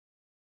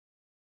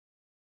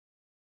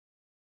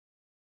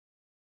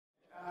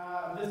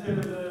This bit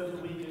of the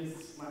week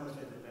is my most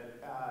favorite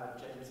bit.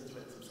 James has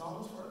written some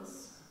songs for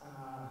us. I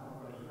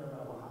want to hear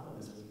about what happened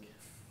this week.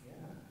 Yeah.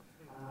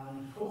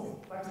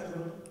 Cool. Thanks,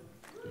 everyone.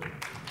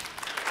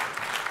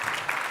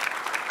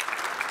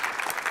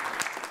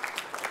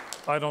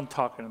 I don't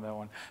talk into that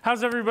one.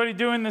 How's everybody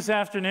doing this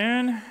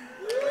afternoon?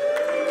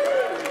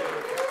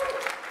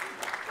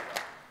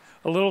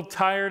 A little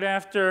tired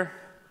after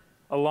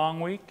a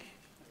long week?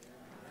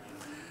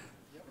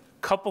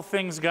 Couple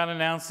things got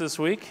announced this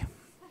week.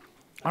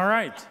 All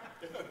right,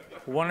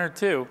 one or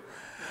two.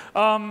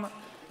 Well,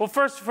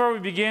 first, before we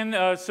begin,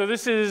 so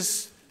this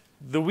is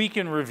the week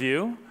in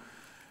review,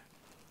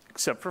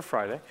 except for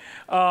Friday.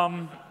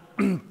 So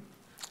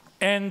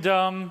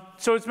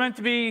it's meant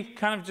to be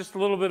kind of just a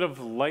little bit of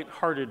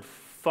lighthearted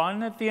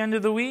fun at the end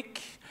of the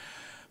week.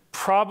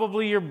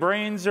 Probably your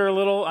brains are a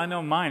little, I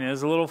know mine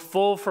is, a little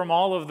full from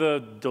all of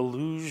the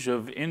deluge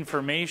of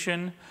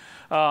information,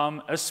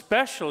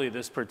 especially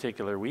this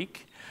particular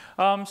week.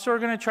 So we're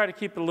going to try to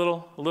keep it a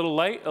little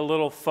light, a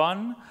little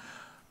fun,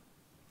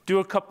 do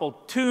a couple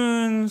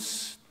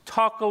tunes,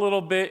 talk a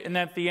little bit, and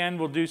at the end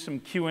we'll do some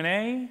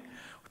Q&A,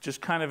 which is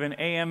kind of an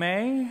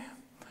AMA,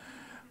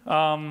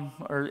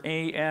 or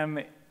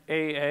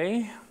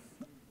AMAA,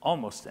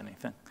 almost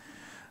anything.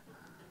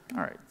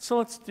 All right, so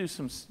let's do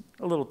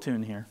a little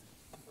tune here.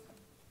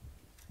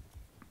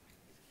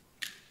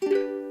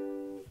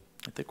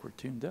 I think we're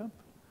tuned up.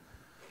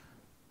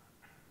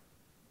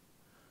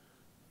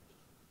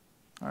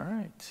 All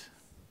right.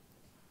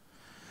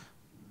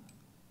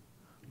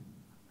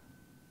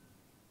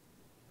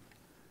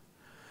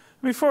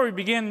 Before we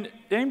begin,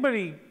 did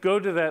anybody go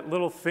to that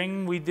little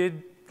thing we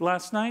did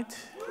last night?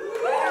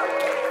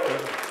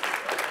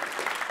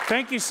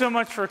 Thank you so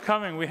much for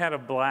coming. We had a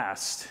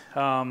blast,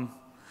 and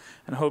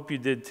hope you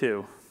did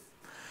too.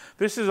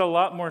 This is a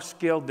lot more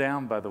scaled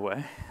down, by the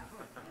way.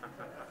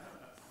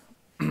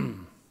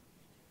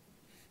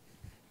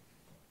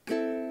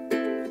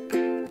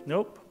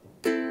 Nope.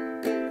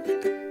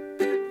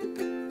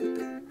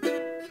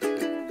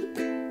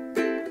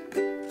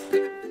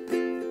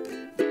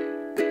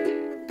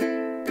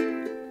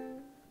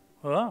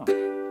 Oh.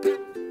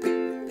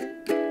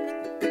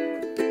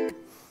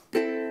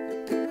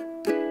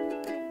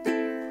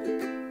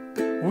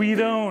 We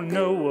don't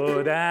know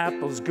what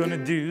Apple's gonna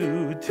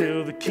do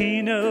till the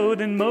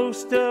keynote and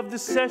most of the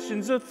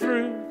sessions are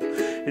through.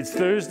 It's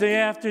Thursday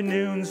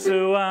afternoon,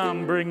 so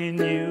I'm bringing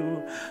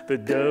you the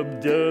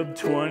WWDC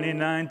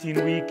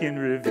 2019 Week in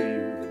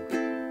Review.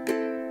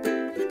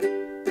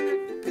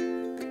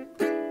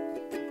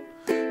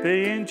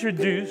 They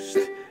introduced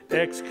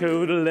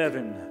Xcode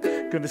 11.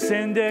 Gonna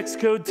send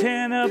Xcode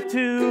 10 up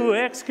to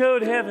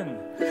Xcode heaven.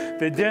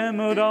 They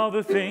demoed all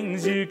the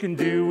things you can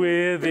do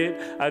with it.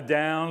 I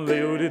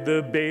downloaded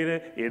the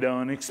beta, it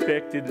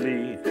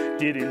unexpectedly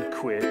didn't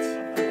quit.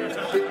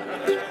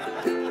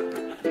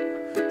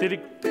 Did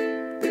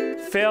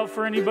it fail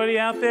for anybody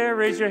out there?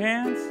 Raise your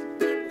hands.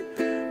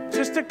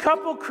 Just a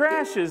couple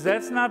crashes,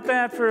 that's not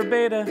bad for a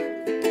beta.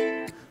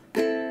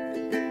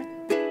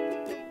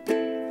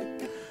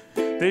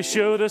 They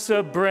showed us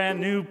a brand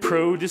new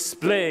Pro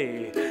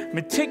display,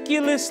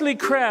 meticulously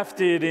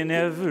crafted in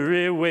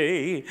every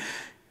way.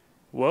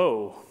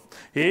 Whoa,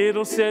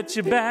 it'll set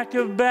you back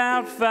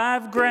about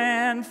 $5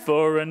 grand.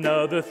 For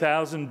another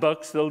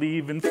 $1,000 they'll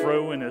even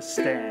throw in a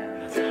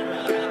stand.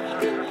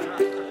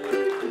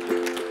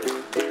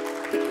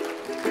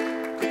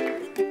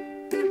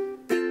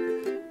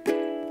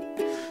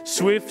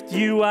 Swift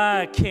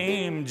UI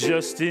came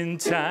just in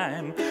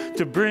time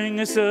to bring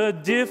us a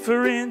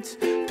different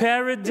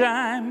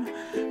paradigm.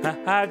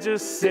 I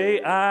just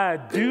say I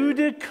do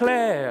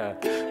declare,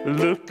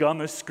 look on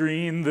the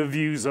screen, the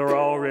views are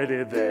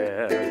already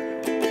there.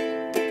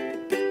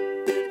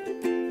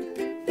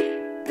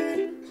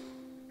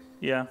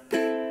 Yeah.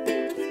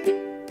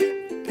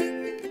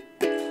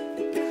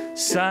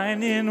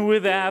 Sign in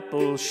with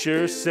Apple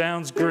sure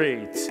sounds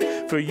great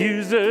for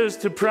users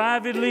to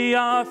privately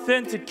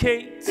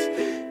authenticate.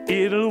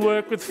 It'll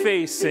work with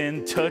Face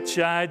and Touch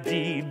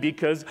ID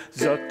because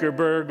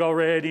Zuckerberg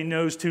already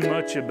knows too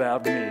much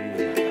about me.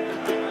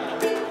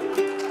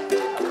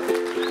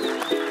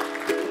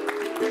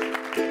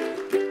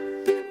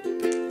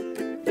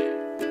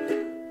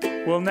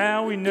 Well,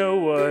 now we know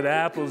what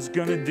Apple's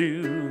gonna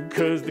do,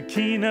 'cause the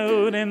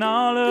keynote and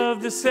all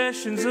of the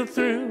sessions are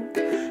through.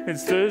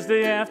 It's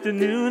Thursday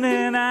afternoon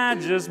and I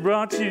just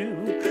brought you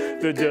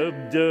the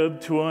WWDC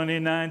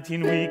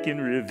 2019 Week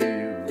in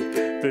Review.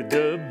 The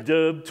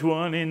WWDC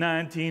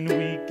 2019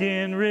 Week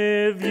in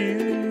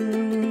Review.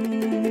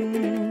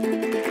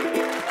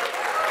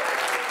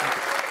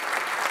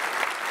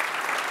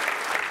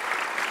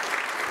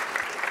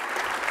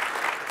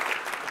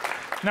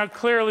 Now,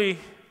 clearly,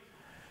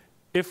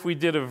 if we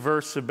did a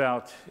verse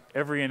about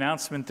every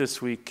announcement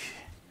this week,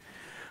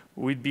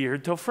 we'd be here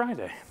till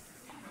Friday.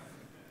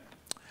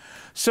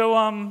 So,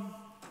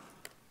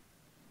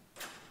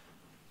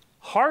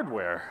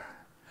 hardware.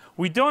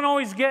 We don't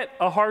always get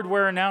a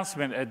hardware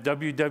announcement at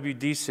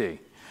WWDC.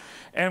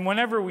 And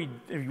whenever we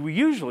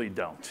usually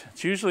don't.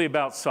 It's usually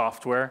about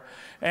software.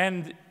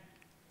 And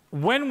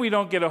when we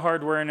don't get a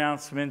hardware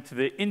announcement,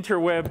 the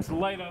interwebs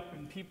light up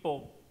and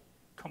people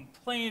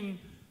complain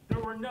there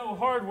were no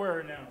hardware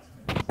announcements.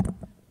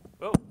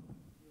 Oh,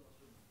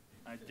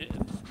 I did.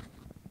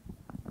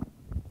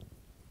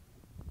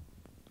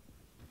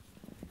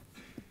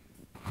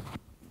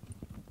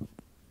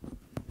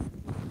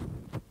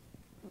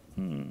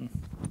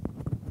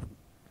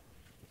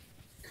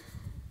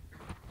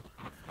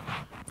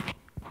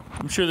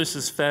 I'm sure this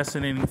is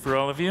fascinating for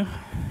all of you.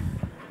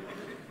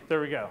 There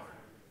we go.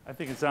 I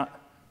think it's on.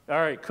 All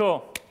right,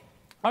 cool.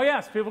 Oh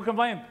yes, people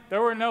complain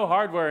there were no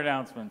hardware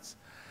announcements.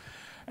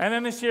 And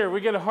then this year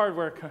we get a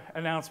hardware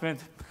announcement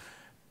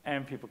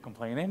and people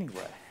complain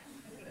anyway.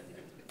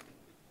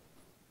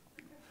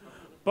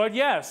 But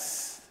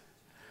yes,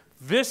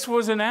 this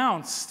was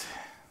announced.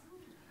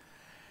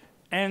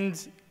 And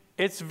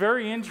it's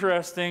very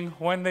interesting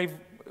when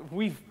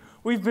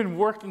we've been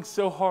working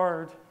so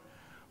hard.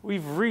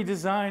 We've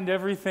redesigned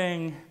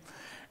everything,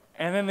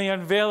 and then they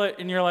unveil it,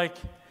 and you're like,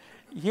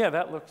 yeah,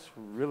 that looks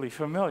really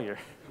familiar.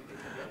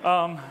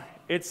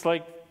 It's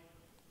like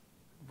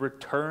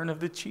Return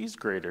of the Cheese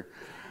Grater.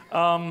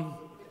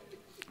 But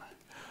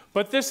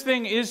this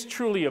thing is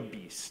truly a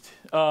beast.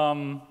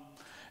 And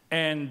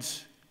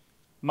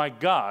my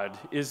God,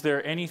 is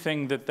there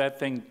anything that that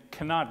thing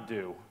cannot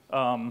do?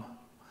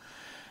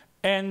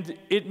 And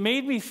it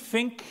made me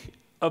think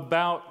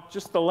about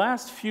just the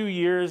last few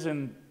years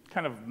in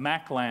kind of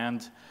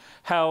Macland,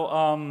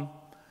 how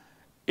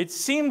it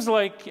seems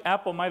like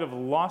Apple might have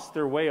lost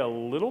their way a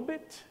little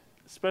bit,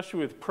 especially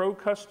with pro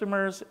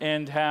customers,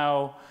 and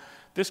how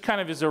this kind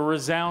of is a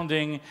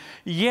resounding,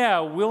 yeah,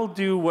 we'll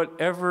do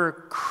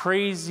whatever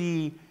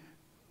crazy,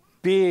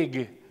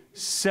 big,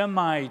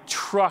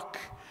 semi-truck,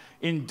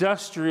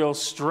 industrial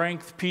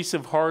strength piece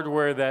of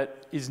hardware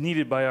that is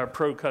needed by our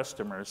pro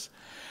customers.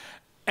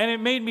 And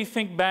it made me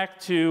think back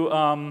to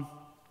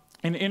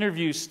an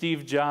interview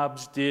Steve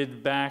Jobs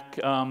did back,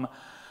 I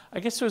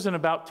guess it was in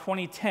about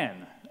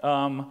 2010,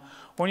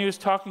 when he was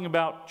talking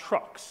about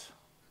trucks.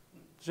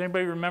 Does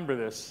anybody remember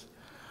this?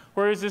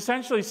 Where he was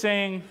essentially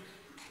saying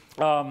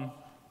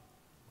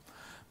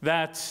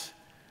that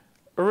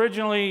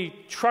originally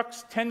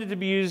trucks tended to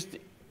be used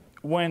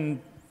when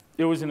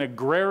it was an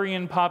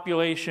agrarian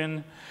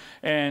population,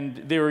 and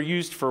they were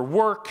used for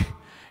work.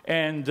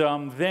 And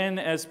then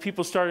as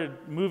people started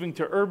moving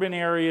to urban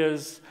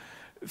areas,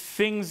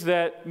 things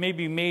that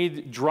maybe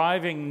made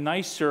driving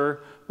nicer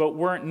but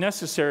weren't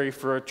necessary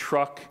for a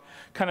truck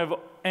kind of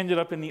ended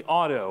up in the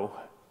auto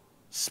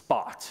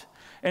spot.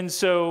 And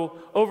so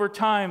over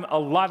time, a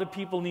lot of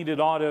people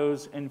needed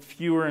autos and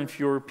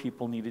fewer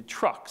people needed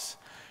trucks.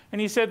 And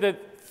he said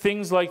that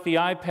things like the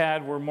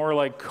iPad were more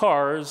like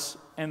cars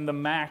and the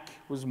Mac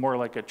was more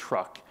like a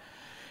truck.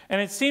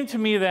 And it seemed to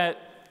me that,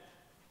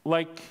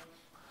 like,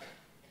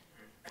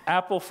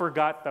 Apple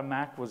forgot the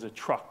Mac was a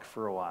truck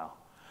for a while.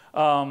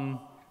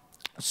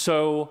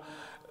 So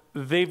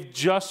they've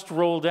just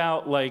rolled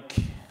out like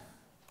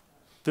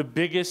the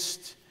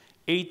biggest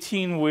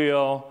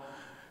 18-wheel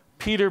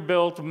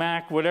Peterbilt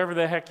Mac, whatever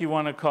the heck you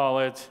want to call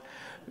it,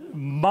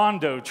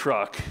 Mondo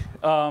truck.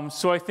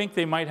 So I think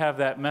they might have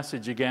that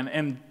message again.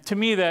 And to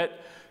me,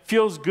 that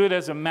feels good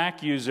as a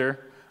Mac user.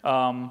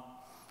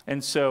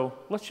 And so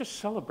let's just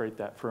celebrate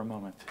that for a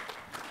moment.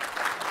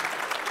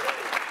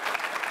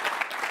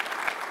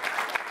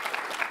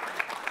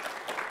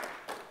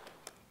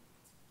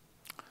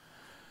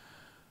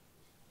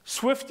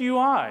 Swift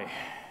UI.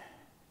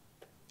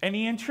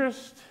 Any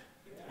interest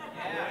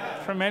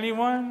from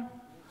anyone?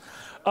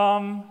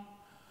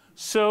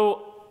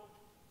 So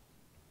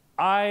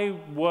I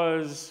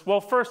was,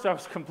 well, first I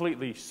was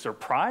completely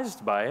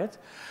surprised by it,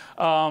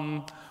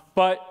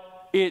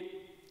 but it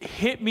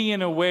hit me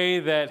in a way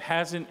that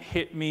hasn't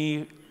hit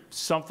me,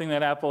 something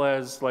that Apple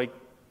has like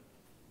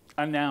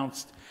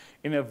announced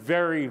in a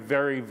very,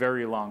 very,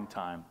 very long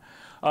time.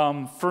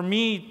 For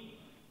me,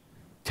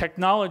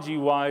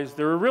 technology-wise,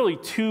 there are really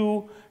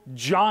two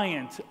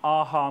giant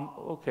aha,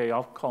 okay,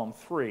 I'll call them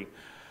three.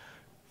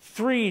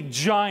 Three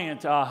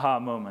giant aha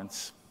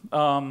moments.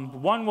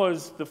 One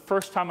was the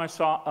first time I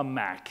saw a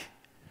Mac.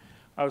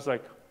 I was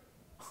like,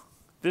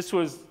 this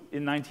was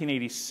in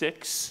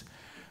 1986.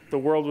 The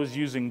world was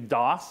using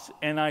DOS,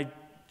 and I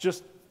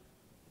just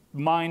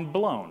mind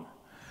blown.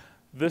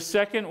 The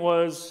second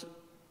was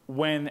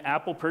when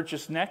Apple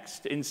purchased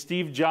Next, and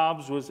Steve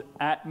Jobs was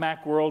at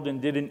Macworld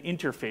and did an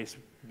interface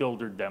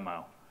builder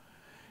demo.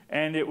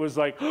 And it was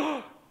like,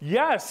 oh,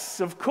 yes,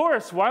 of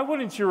course, why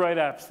wouldn't you write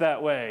apps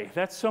that way?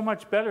 That's so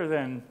much better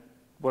than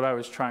what I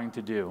was trying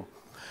to do.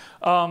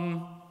 I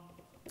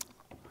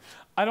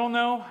don't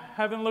know,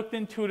 haven't looked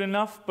into it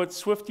enough, but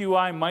Swift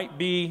UI might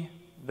be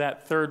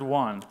that third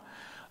one.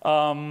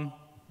 And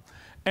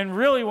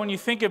really, when you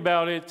think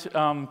about it,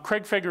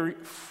 Craig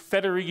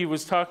Federighi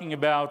was talking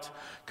about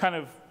kind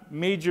of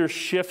major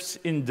shifts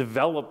in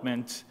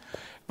development,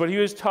 but he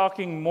was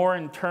talking more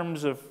in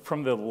terms of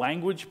from the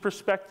language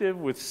perspective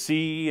with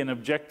C and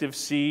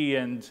Objective-C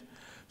and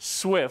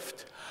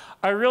Swift.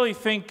 I really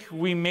think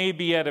we may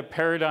be at a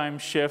paradigm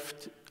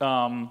shift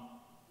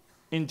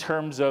in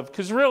terms of,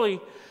 because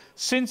really,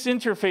 since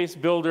Interface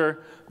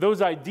Builder,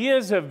 those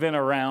ideas have been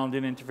around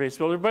in Interface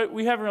Builder, but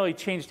we haven't really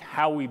changed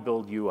how we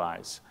build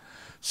UIs.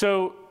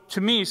 So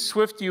to me,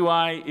 Swift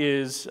UI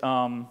is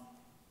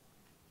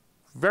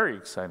very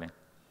exciting.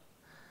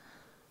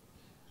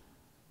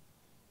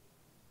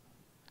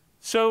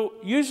 So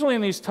usually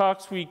in these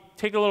talks, we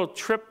take a little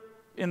trip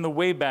in the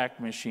Wayback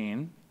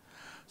Machine.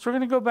 So we're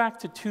going to go back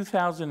to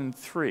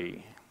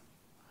 2003,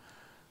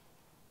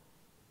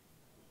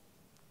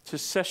 to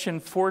session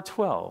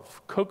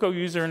 412, Cocoa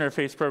User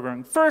Interface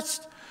Programming.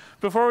 First,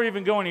 before we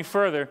even go any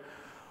further,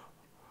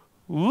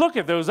 look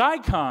at those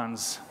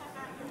icons.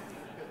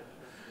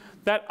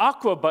 That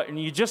aqua button,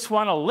 you just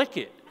want to lick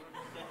it.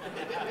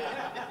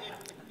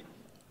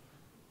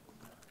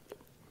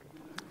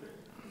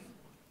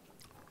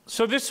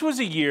 So this was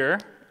a year,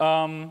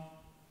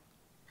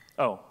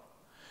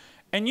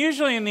 and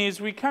usually in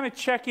these, we kind of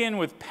check in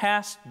with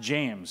past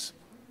James.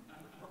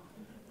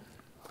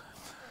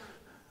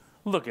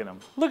 Look at him.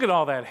 Look at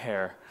all that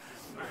hair.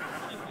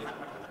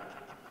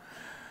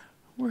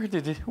 Where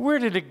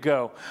did it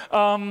go?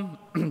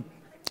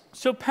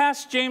 So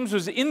past James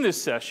was in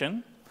this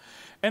session,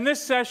 and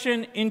this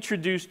session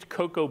introduced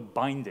Cocoa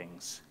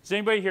bindings. Has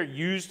anybody here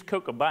used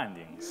Cocoa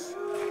bindings?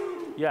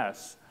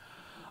 Yes.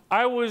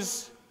 I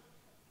was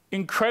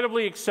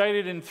incredibly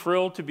excited and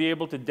thrilled to be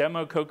able to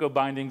demo Cocoa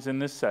bindings in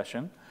this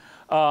session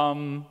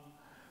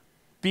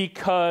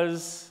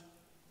because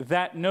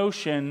that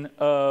notion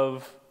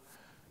of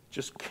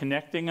just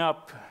connecting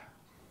up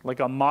like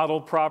a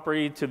model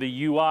property to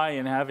the UI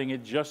and having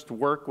it just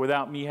work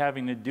without me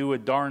having to do a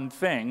darn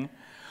thing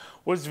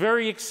was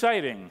very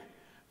exciting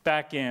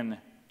back in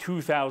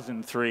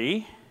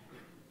 2003.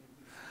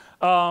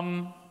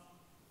 And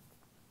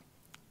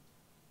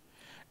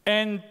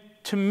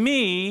to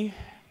me,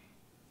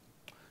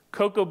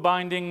 Cocoa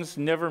bindings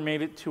never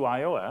made it to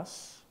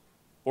iOS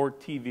or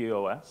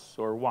tvOS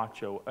or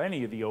watchOS,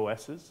 any of the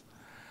OSs. It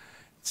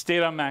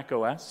stayed on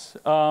macOS.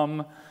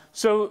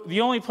 So the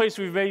only place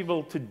we've been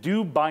able to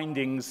do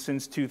bindings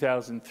since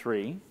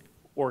 2003,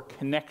 or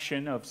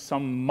connection of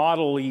some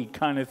model-y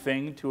kind of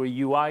thing to a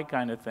UI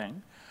kind of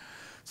thing,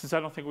 since I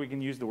don't think we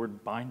can use the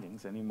word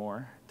bindings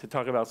anymore to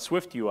talk about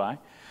Swift UI,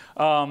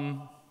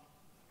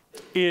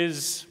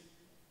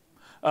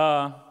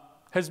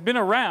 has been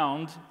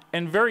around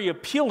and very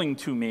appealing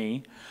to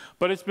me,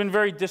 but it's been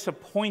very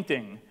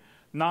disappointing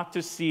not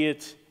to see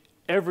it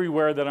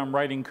everywhere that I'm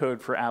writing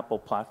code for Apple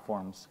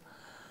platforms.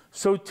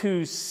 So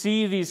to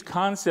see these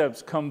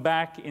concepts come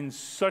back in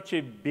such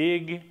a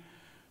big,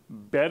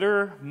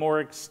 better, more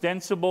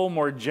extensible,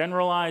 more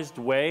generalized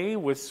way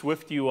with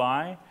Swift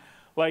UI,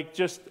 like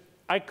just,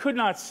 I could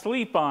not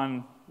sleep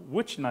on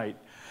which night.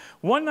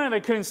 One night I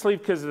couldn't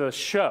sleep because of the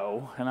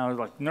show, and I was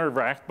like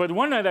nerve-wracked, but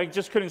one night I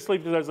just couldn't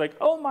sleep because I was like,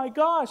 oh my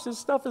gosh, this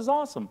stuff is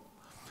awesome.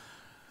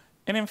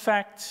 And in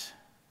fact,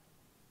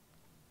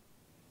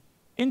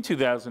 in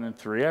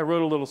 2003, I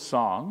wrote a little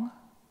song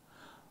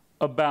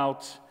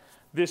about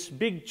this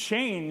big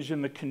change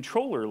in the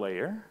controller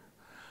layer.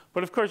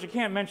 But of course, you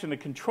can't mention the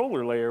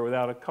controller layer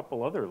without a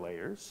couple other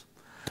layers.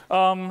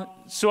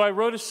 So I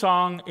wrote a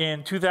song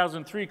in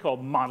 2003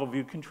 called Model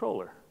View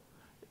Controller.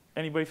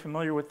 Anybody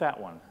familiar with that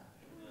one?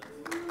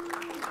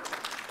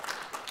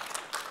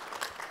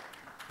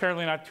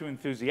 Apparently not too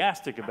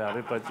enthusiastic about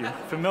it, but you're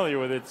familiar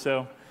with it,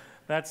 so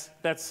that's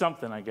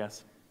something, I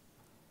guess.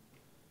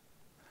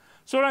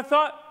 So what I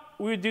thought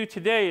we would do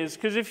today is,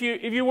 because if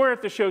you were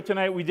at the show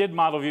tonight, we did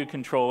Model View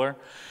Controller,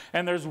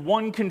 and there's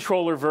one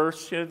controller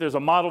verse. There's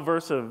a model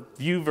verse, a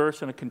view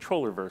verse, and a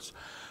controller verse.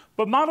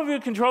 But Model View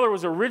Controller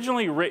was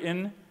originally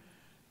written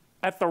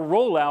at the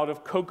rollout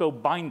of Cocoa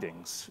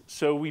bindings.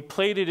 So we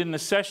played it in the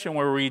session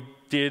where we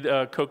did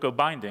Cocoa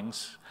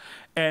bindings.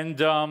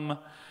 And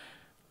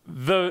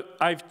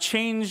I've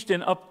changed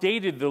and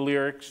updated the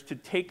lyrics to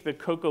take the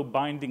Cocoa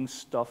binding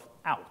stuff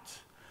out.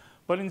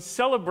 But in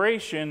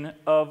celebration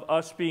of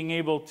us being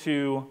able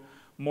to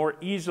more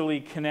easily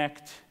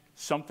connect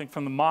something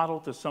from the model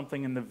to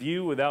something in the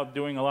view without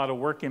doing a lot of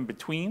work in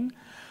between,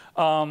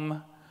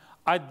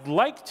 I'd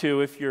like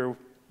to, if you're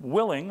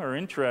willing or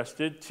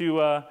interested,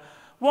 to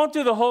won't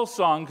do the whole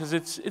song because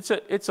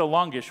it's a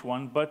longish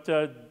one, but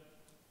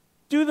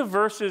do the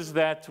verses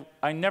that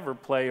I never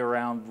play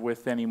around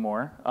with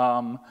anymore.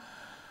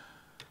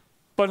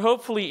 But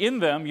hopefully in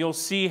them, you'll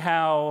see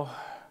how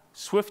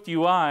Swift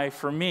UI,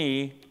 for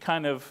me,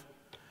 kind of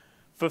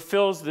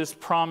fulfills this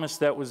promise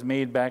that was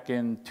made back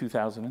in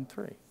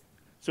 2003.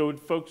 So would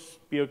folks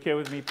be okay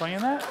with me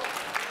playing that?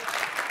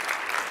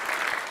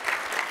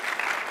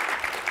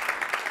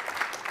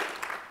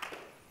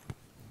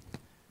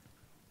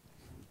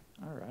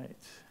 All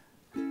right.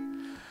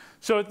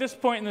 So at this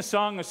point in the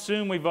song,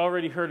 assume we've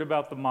already heard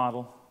about the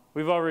model.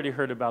 We've already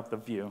heard about the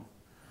view.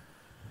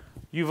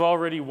 You've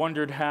already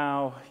wondered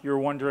how, you're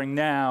wondering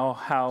now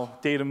how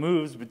data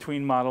moves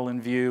between model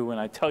and view, and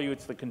I tell you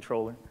it's the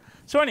controller.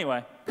 So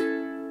anyway,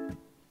 here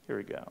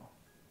we go.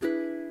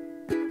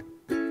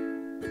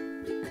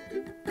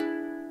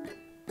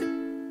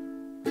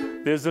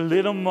 There's a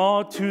little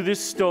more to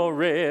this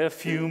story, a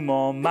few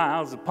more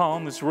miles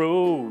upon this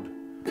road.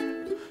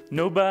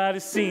 Nobody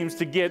seems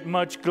to get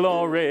much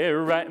glory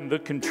writing the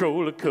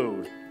controller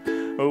code.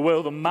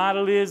 Well, the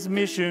model is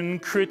mission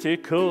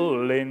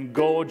critical and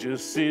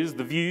gorgeous is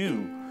the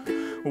view.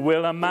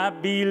 Well, I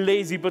might be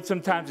lazy, but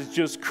sometimes it's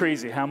just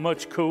crazy how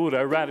much code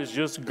I write is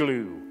just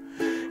glue.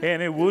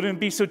 And it wouldn't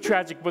be so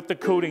tragic, but the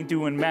code ain't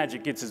doing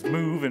magic, it's just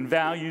moving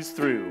values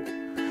through.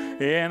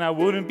 And I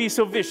wouldn't be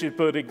so vicious,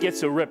 but it gets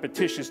so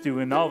repetitious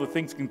doing all the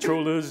things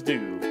controllers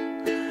do.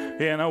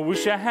 And I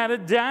wish I had a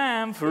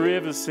dime for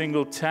every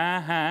single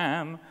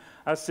time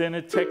I send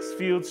a text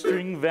field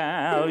string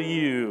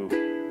value.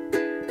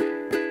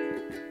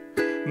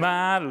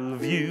 Model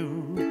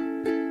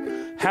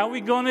view, how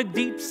we gonna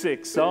deep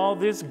six all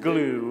this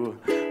glue?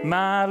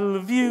 Model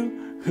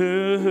view,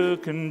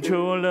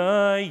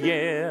 controller,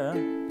 yeah.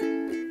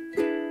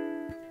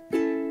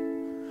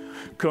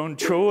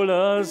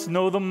 Controllers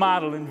know the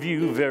model in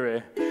view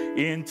very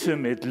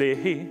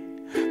intimately.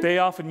 They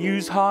often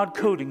use hard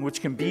coding,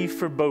 which can be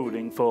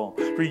foreboding for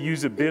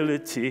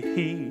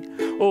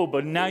reusability. Oh,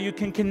 but now you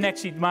can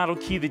connect each model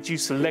key that you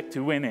select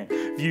to any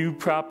view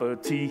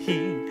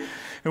property.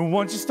 And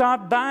once you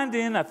start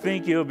binding, I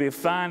think you'll be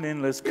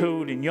finding less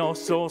code in your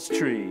source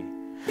tree.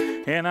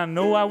 And I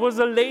know I was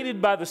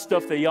elated by the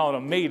stuff they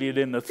automated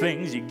and the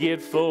things you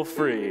get for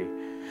free.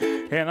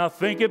 And I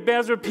think it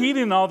bears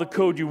repeating all the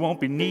code you won't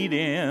be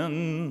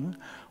needing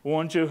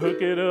once you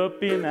hook it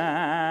up in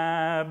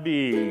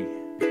IB.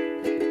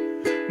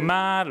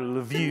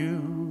 Model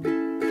view,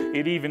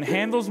 it even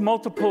handles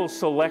multiple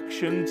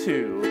selection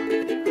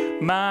too.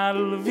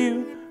 Model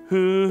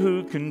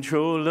view,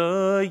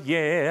 controller,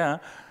 yeah.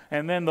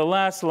 And then the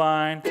last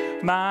line,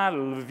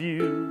 model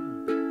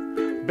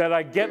view, bet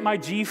I get my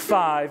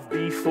G5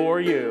 before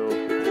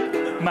you.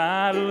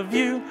 Model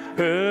view,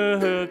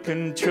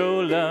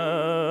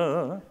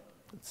 controller.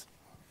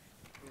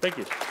 Thank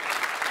you.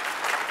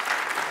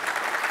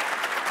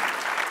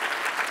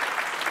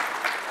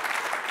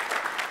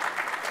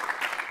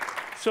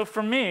 So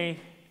for me,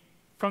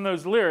 from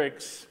those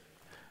lyrics,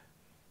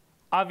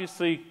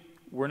 obviously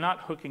we're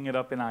not hooking it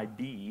up in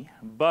IB,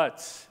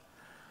 but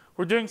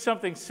we're doing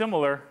something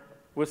similar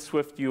with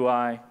Swift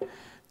UI,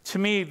 to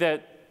me,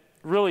 that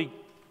really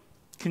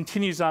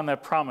continues on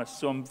that promise,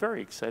 so I'm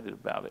very excited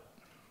about it.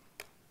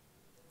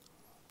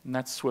 And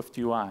that's Swift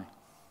UI.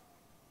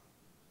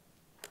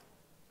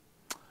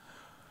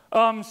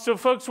 So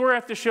folks, we're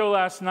at the show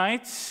last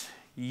night.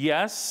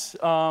 Yes.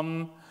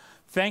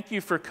 Thank you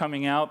for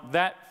coming out.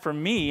 That, for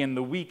me, in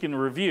the week in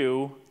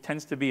review,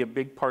 tends to be a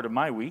big part of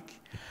my week.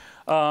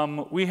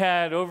 We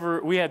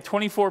had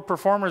 24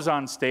 performers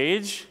on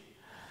stage.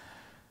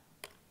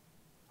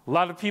 A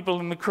lot of people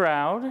in the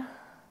crowd.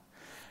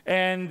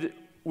 And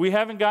we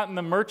haven't gotten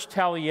the merch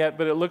tally yet,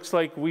 but it looks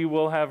like we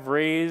will have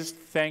raised,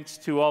 thanks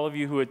to all of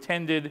you who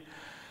attended,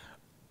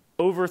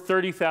 over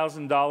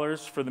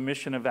 $30,000 for the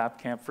mission of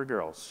AltConf for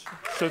Girls.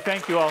 So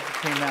thank you all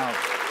for coming out.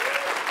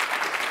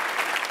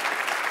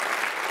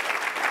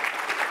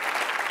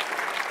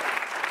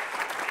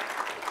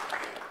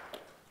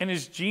 And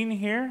is Jean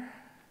here?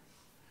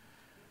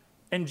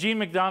 And Jean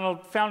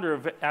McDonald, founder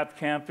of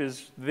AltConf,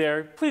 is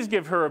there. Please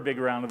give her a big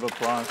round of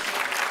applause.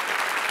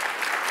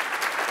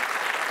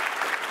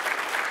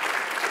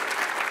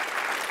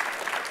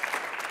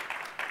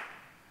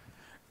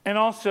 And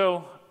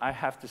also, I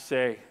have to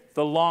say,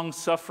 the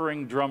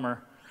long-suffering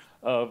drummer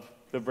of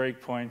the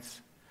Breakpoints,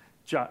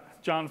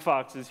 John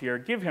Fox, is here.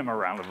 Give him a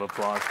round of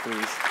applause,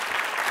 please.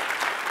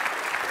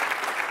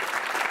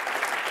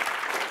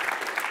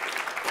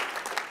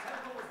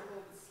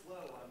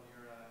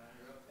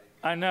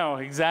 I know,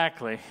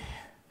 exactly.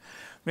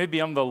 Maybe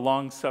I'm the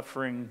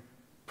long-suffering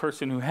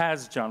person who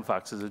has John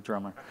Fox as a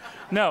drummer.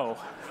 No,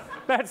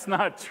 that's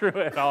not true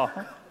at all.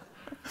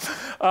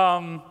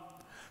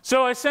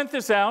 So I sent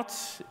this out,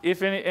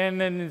 and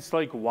then it's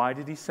like, why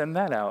did he send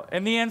that out?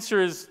 And the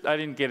answer is, I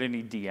didn't get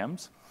any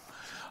DMs.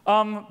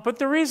 But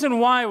the reason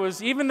why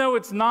was, even though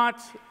it's not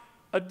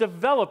a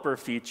developer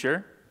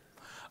feature,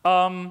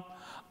 I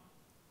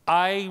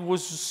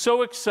was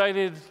so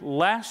excited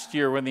last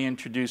year when they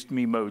introduced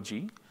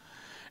Memoji.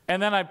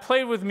 And then I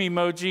played with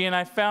Memoji, and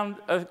I found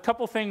a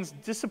couple things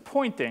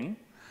disappointing.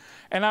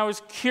 And I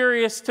was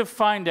curious to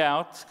find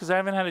out, because I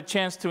haven't had a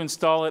chance to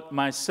install it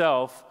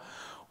myself,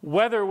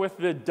 whether with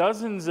the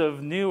dozens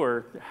of new,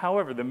 or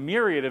however, the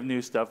myriad of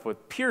new stuff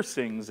with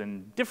piercings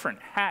and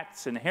different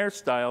hats and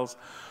hairstyles,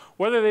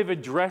 whether they've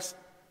addressed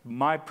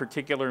my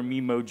particular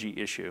Memoji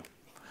issue.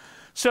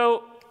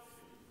 So,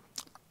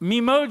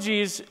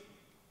 Memojis,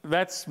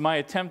 that's my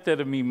attempt at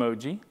a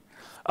Memoji.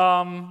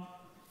 Anyway,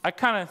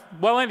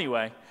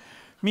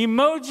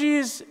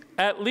 Memojis,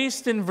 at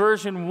least in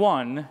version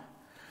 1,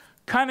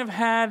 kind of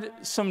had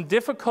some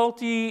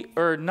difficulty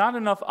or not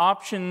enough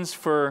options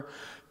for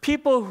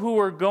people who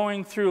are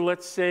going through,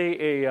 let's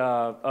say,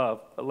 a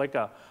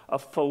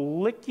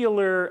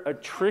follicular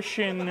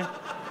attrition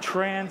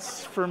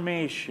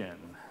transformation.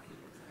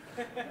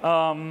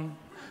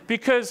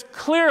 Because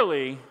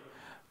clearly,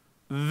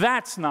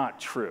 that's not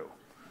true.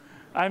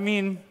 I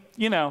mean,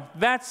 you know,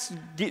 that's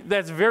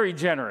very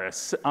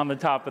generous on the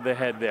top of the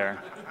head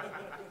there.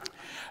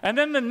 And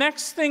then the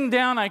next thing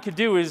down I could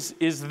do is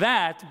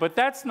that, but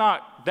that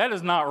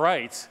is not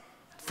right.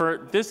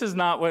 This is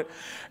not what,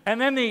 and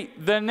then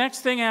the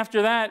next thing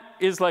after that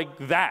is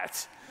like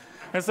that.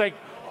 It's like,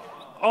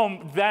 oh,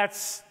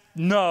 that's,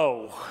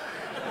 no.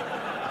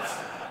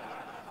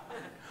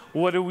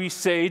 What do we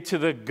say to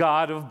the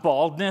god of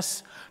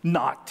baldness?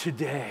 Not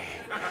today.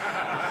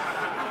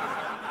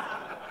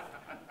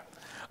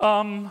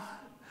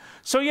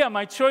 So yeah,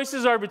 my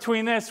choices are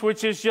between this,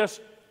 which is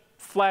just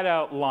flat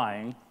out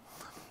lying,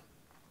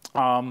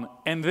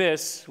 and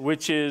this,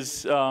 which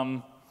is,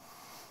 I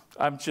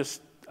don't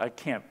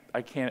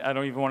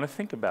even want to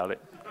think about it.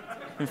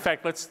 In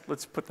fact,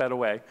 let's put that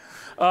away.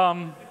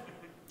 So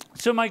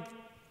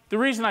the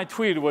reason I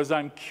tweeted was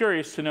I'm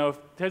curious to know,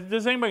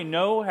 does anybody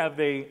know, have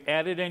they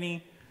added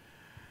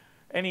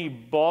any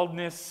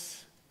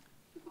baldness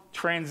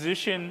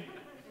transition?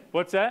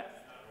 What's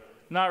that?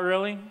 Not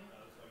really?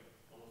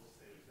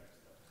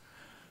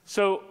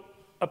 So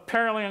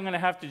apparently I'm going to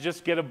have to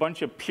just get a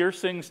bunch of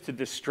piercings to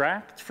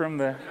distract from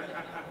the... I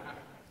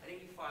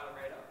think you file it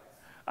right up.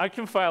 I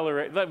can file it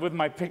right with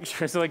my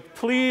pictures. Like,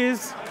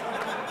 please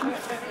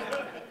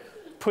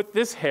put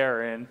this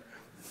hair in.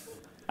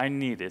 I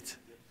need it.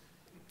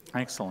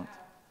 Excellent.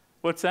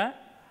 What's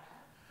that?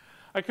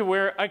 I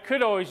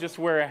could always just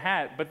wear a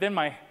hat, but then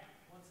my... One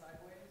sideways?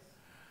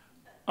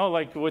 Oh,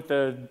 like with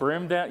the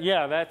brim down?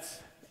 Yeah,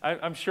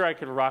 I'm sure I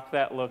could rock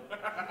that look.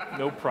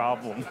 No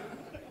problem.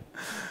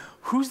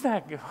 Who's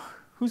that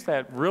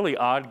really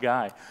odd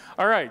guy?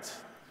 All right.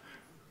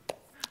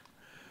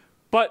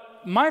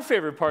 But my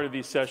favorite part of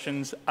these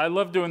sessions, I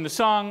love doing the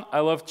song, I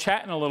love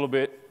chatting a little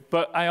bit,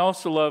 but I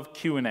also love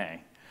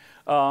Q&A.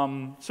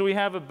 So we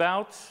have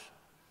about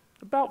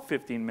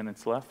 15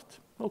 minutes left.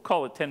 We'll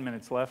call it 10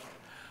 minutes left.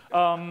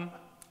 No,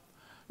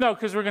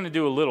 because we're going to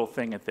do a little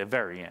thing at the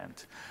very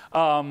end.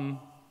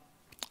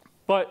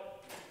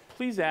 But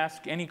please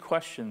ask any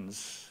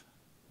questions.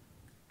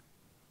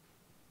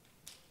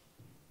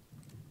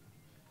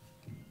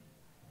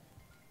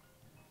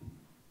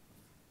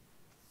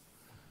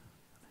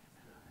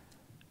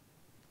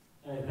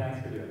 Hey,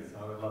 thanks for doing this.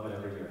 I would love it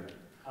every year.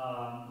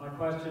 My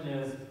question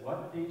is,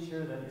 what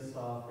feature that you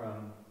saw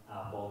from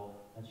Apple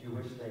that you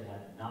wish they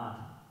had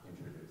not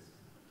introduced?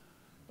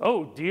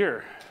 Oh,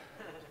 dear.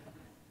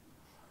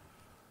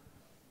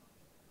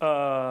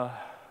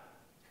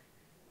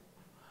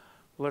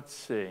 Let's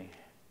see.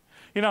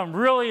 You know, I'm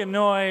really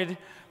annoyed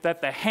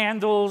that the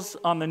handles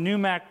on the new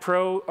Mac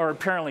Pro are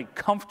apparently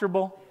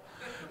comfortable,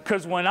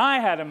 because when I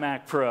had a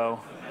Mac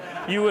Pro,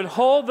 you would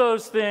hold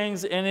those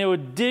things and it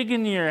would dig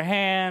into your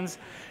hands,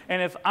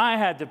 and if I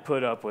had to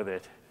put up with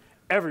it,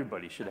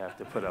 everybody should have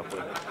to put up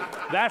with it.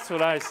 That's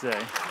what I say.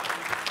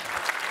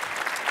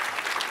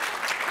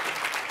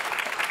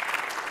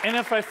 And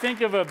if I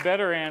think of a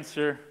better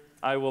answer,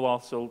 I will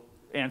also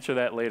answer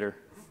that later.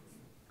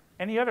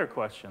 Any other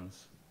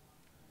questions?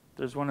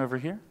 There's one over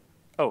here.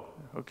 Oh,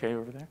 okay,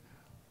 over there.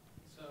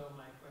 So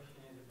my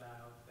question is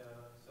about,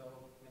 so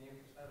when you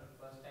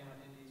first time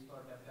attendees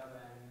for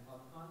WWDC and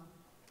AltConf,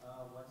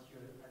 what's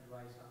your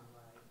advice on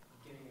like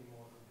getting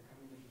involved with the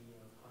community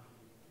or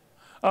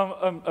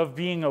contributing? Of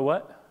being a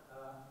what?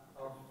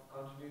 Of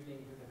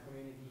contributing to the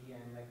community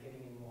and like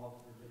getting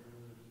involved with the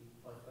community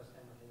for first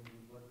time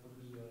attendees, what would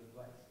be your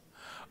advice?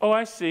 Oh,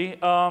 I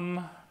see.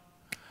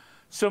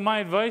 So my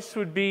advice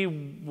would be,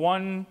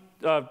 one,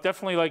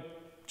 definitely like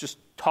just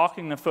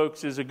talking to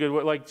folks is a good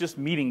way, like just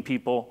meeting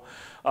people.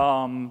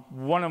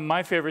 One of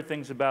my favorite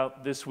things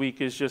about this week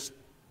is just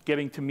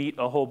getting to meet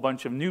a whole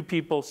bunch of new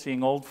people,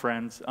 seeing old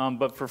friends.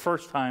 But for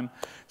first time,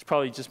 it's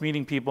probably just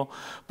meeting people.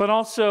 But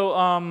also,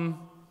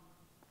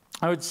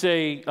 I would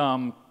say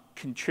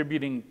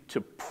contributing to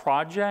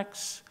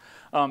projects.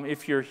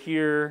 If you're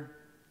here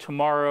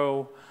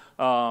tomorrow,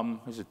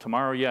 is it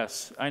tomorrow?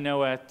 Yes. I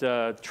know at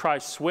Try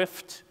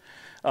Swift,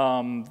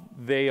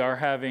 they are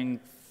having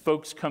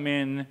folks come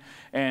in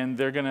and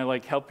they're going to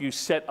like help you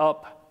set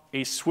up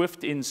a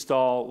Swift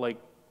install like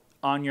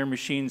on your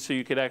machine so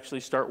you could actually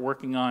start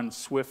working on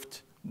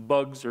Swift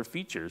bugs or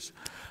features.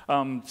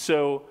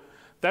 So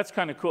that's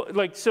kind of cool.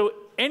 Like, so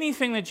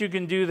anything that you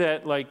can do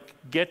that like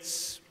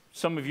gets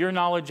some of your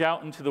knowledge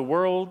out into the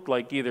world,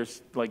 like either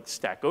like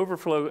Stack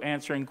Overflow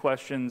answering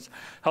questions,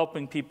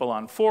 helping people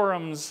on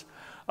forums,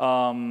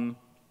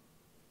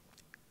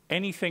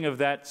 anything of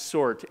that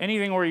sort,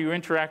 anything where you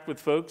interact with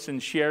folks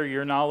and share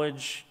your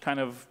knowledge kind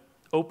of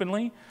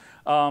openly,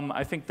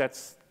 I think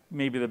that's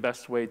maybe the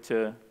best way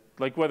to,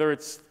 like whether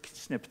it's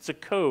snippets of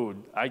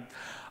code. I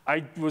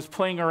was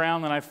playing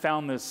around and I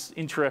found this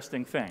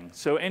interesting thing.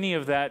 So any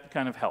of that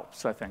kind of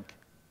helps, I think.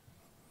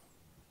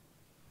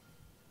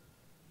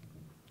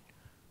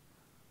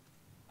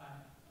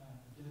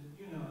 Do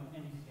you know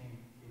anything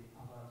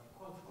about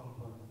code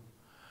composing?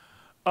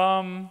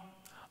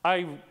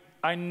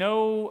 I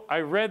know,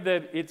 I read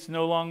that it's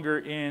no longer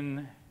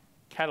in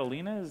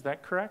Catalina, is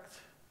that correct?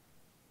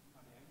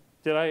 Okay.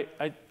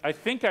 Did I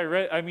think I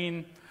read, I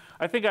mean,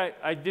 I think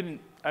I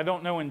didn't I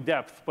don't know in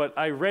depth, but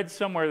I read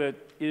somewhere that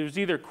it was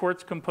either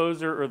Quartz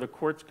Composer or the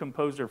Quartz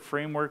Composer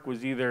framework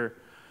was either,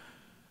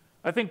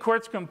 I think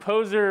Quartz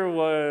Composer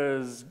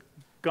was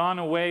gone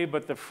away,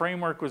 but the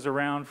framework was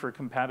around for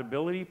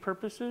compatibility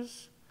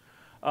purposes.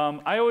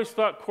 I always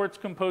thought Quartz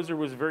Composer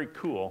was very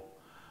cool.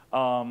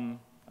 I'm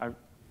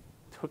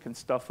hooking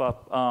stuff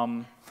up.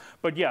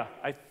 But yeah,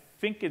 I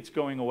think it's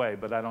going away,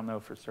 but I don't know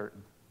for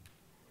certain.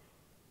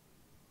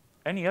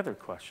 Any other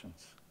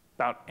questions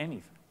about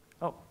anything?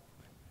 Oh.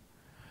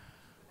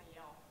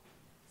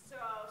 So,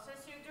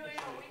 since you're doing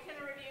a weekend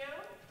review,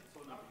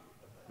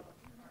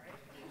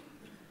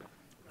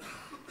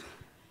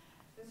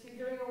 since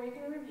you're doing a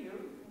weekend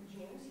review, and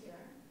Gene is here,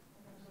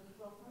 I'm going to put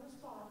you up on the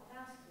spot and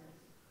ask you,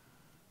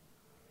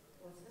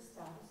 what's the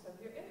status of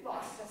your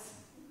inboxes?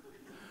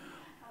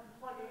 I'm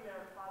plugging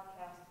their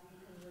podcast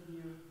weekend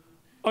review.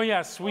 Oh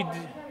yes, we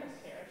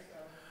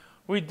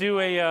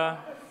do a.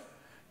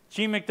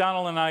 G.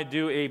 McDonald and I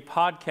do a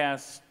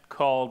podcast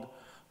called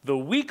The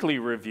Weekly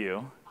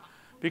Review,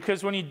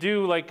 because when you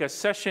do like a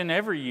session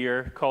every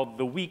year called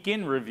The Week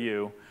in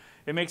Review,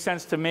 it makes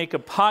sense to make a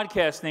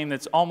podcast name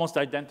that's almost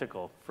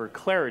identical for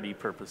clarity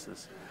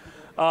purposes.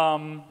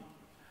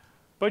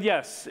 But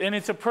yes, and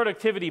it's a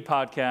productivity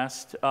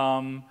podcast,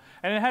 and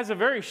it has a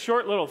very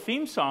short little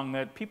theme song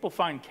that people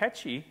find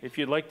catchy, if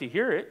you'd like to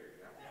hear it.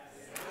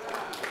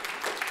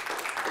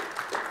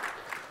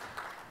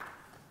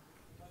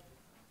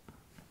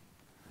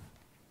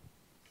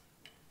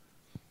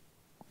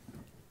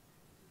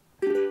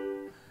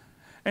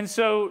 And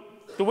so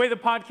the way the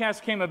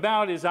podcast came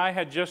about is I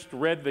had just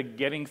read the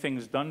Getting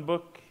Things Done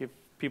book, if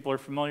people are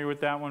familiar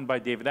with that one, by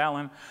David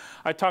Allen.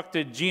 I talked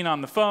to Jean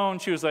on the phone.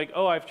 She was like,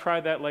 oh, I've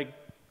tried that like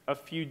a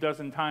few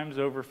dozen times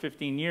over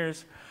 15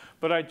 years,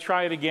 but I'd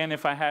try it again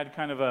if I had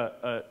kind of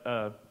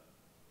a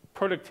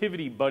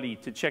productivity buddy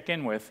to check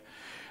in with.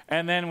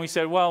 And then we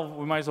said, well,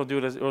 we might as well do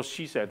it as, well,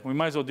 she said, we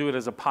might as well do it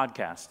as a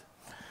podcast.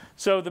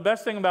 So the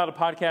best thing about a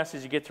podcast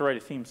is you get to write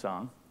a theme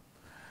song.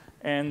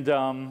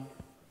 And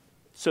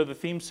so the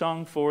theme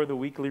song for the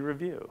weekly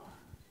review.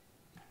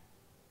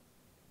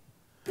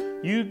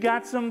 You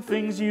got some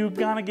things you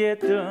gotta get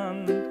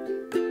done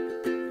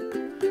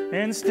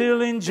and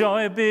still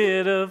enjoy a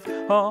bit of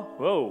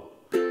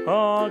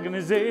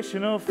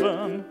organizational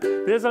fun.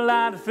 There's a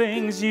lot of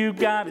things you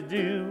gotta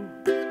do.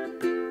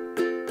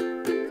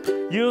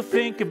 You'll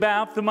think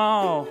about them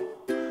all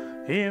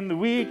in the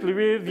weekly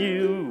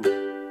review.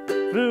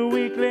 The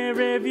weekly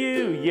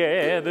review,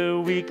 yeah, the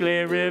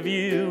weekly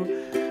review.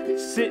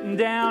 Sitting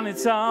down,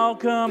 it's all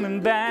coming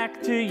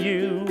back to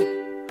you.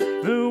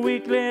 The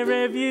weekly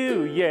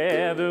review,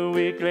 yeah, the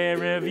weekly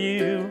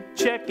review.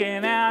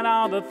 Checking out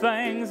all the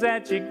things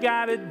that you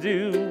gotta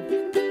do.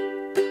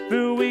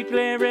 The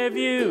weekly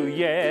review,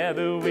 yeah,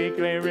 the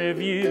weekly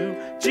review.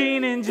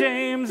 Gene and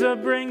James are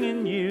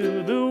bringing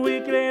you the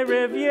weekly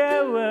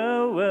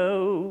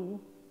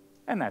review.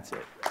 And that's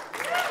it.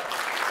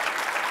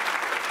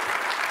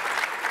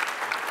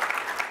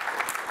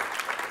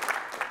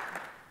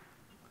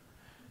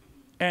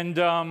 And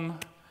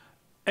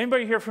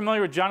anybody here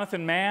familiar with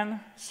Jonathan Mann,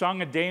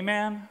 Song a Day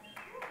Man?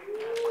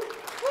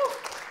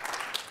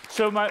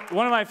 So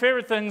one of my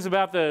favorite things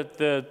about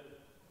the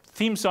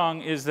theme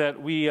song is that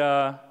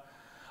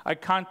I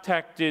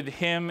contacted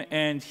him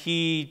and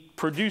he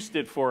produced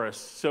it for us.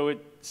 So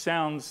it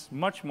sounds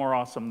much more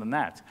awesome than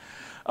that.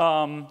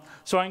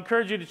 So I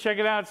encourage you to check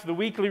it out. It's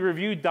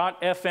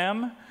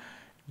theweeklyreview.fm.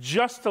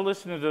 Just to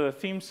listen to the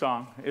theme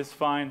song is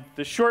fine.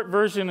 The short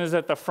version is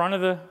at the front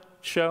of the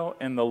show,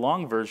 and the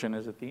long version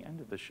is at the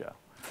end of the show.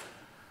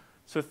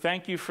 So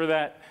thank you for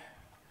that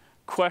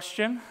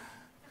question.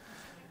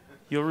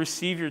 You'll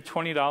receive your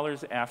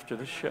 $20 after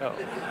the show.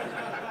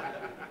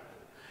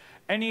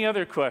 Any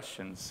other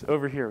questions?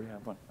 Over here we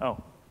have one.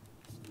 Oh.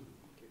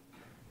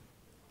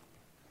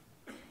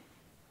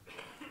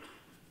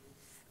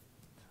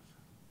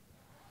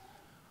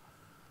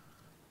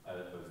 I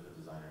was the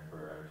designer for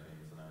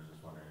iTunes, and I was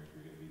just wondering if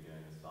you're going to be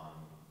doing a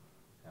song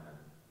kind of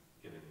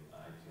giving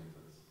iTunes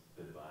its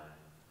goodbye.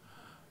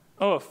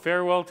 Oh, a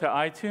farewell to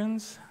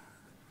iTunes?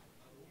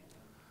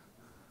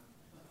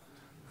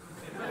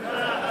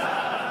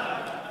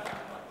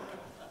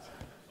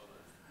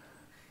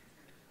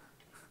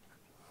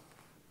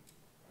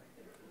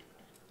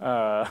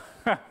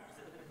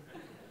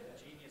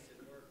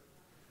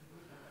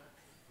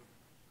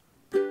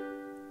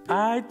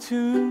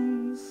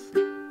 iTunes,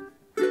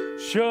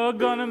 sure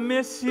gonna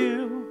miss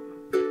you.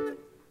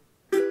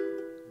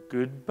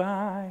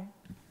 Goodbye.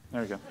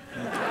 There we go.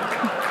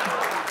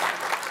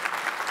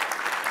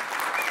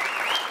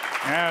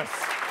 Yes,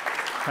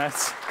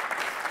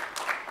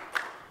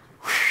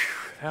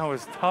 that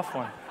was a tough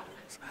one.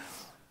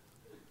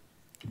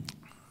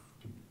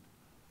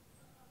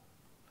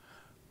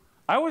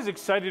 I was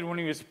excited when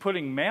he was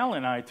putting mail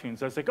in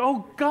iTunes. I was like,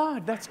 oh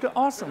God, that's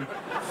awesome.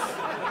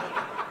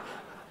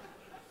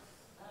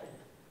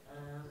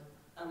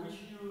 I wish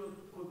you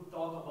could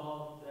talk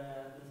about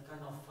this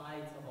kind of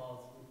fight about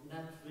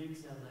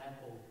Netflix and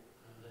Apple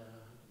and the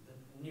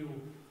new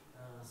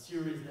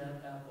series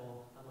that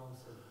Apple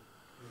announced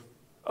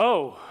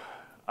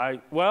I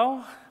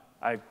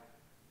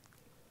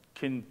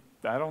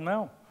don't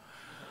know.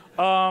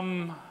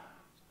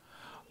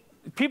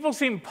 People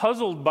seem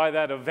puzzled by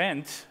that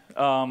event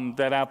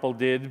that Apple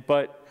did,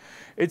 but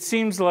it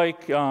seems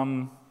like,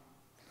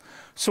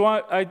 so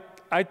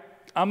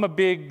I'm a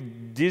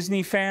big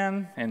Disney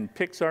fan and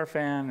Pixar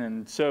fan,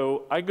 and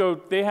so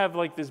they have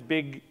like this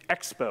big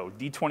expo,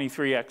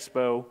 D23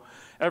 Expo,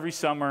 every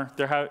summer,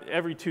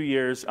 every 2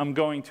 years, I'm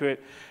going to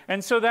it.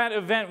 And so that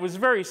event was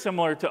very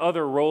similar to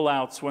other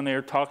rollouts when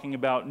they're talking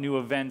about new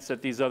events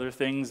at these other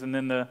things, and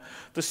then the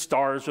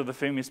stars or the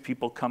famous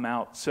people come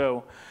out.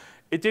 So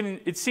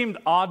it seemed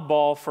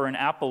oddball for an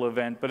Apple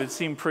event, but it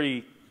seemed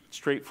pretty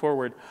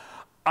straightforward.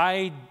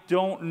 I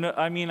don't know,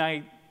 I mean,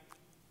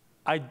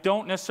 I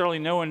don't necessarily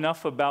know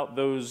enough about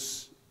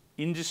those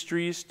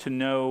industries to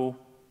know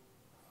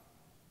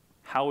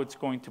how it's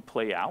going to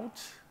play out.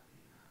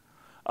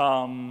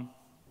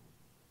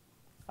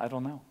 I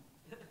don't know.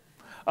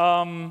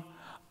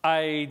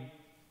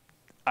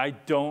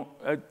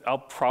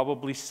 I'll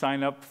probably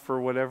sign up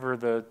for whatever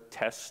the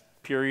test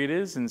period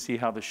is and see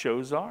how the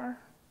shows are.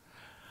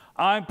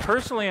 I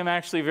personally am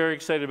actually very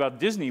excited about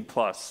Disney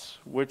Plus,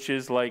 which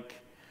is like,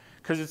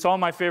 because it's all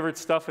my favorite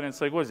stuff, and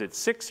it's like, what is it,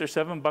 $6 or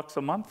 $7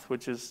 a month,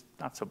 which is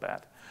not so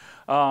bad.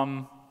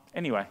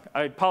 Anyway,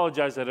 I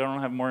apologize that I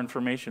don't have more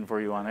information for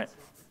you on it.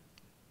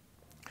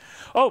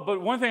 Oh,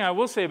 but one thing I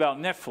will say about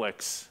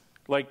Netflix,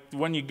 like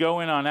when you go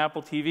in on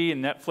Apple TV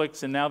and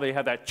Netflix, and now they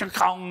have that ching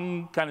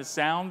kind of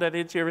sound that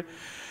hits you,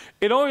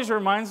 it always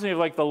reminds me of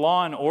like the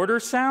Law and Order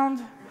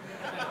sound.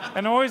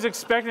 And I'm always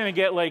expecting to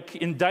get like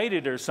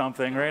indicted or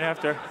something right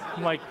after.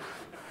 I'm like,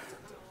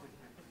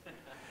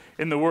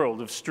 in the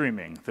world of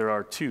streaming, there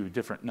are two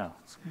different, no.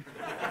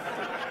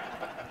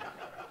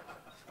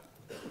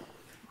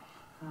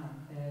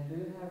 Do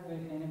you have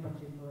any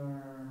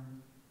particular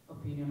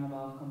opinion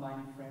about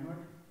combined framework?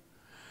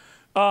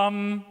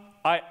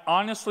 I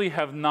honestly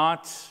have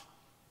not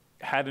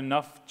had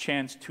enough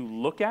chance to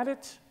look at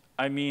it.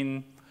 I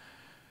mean,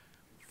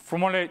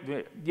 from what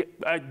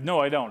no,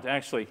 I don't,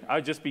 actually.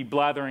 I'd just be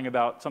blathering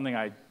about something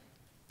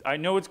I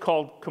know it's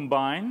called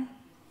Combine.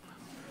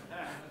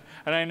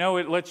 And I know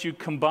it lets you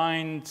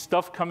combine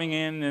stuff coming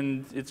in,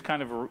 and it's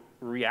kind of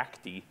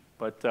reacty.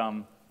 But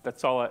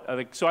that's all I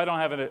think. So I don't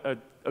have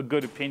a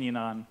good opinion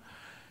on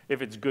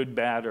if it's good,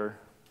 bad, or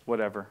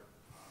whatever.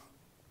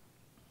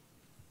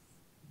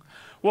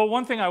 Well,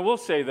 one thing I will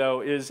say,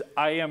 though, is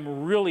I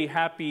am really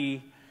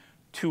happy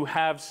to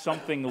have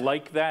something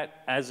like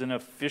that as an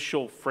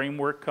official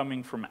framework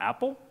coming from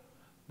Apple.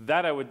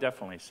 That I would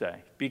definitely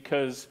say,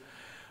 because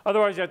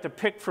otherwise you have to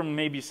pick from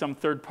maybe some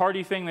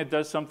third-party thing that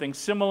does something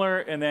similar,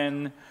 and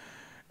then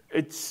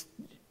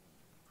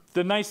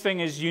the nice thing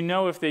is, you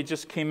know, if they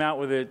just came out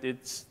with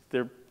it,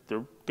 they're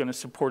going to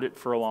support it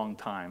for a long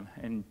time.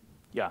 And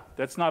yeah,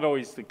 that's not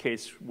always the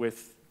case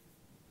with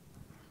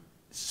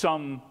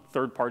some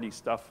third-party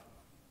stuff.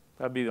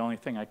 That'd be the only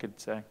thing I could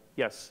say.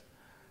 Yes?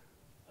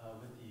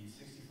 With the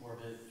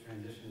 64-bit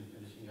transition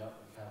finishing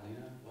up with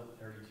Catalina, what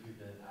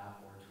 32-bit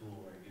app or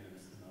tool are you going to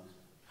miss the most?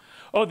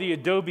 Oh, the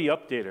Adobe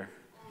Updater.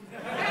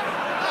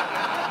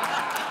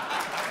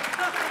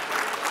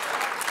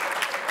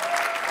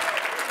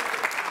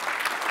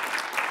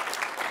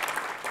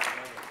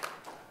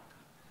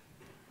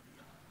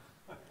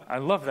 I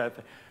love that.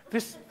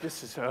 This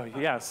is, oh,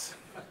 yes.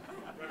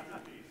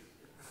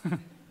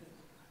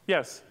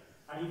 Yes?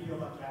 How do you feel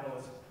about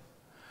Catalyst?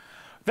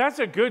 That's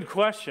a good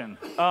question.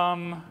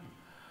 I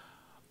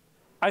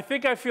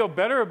think I feel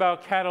better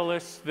about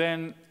Catalyst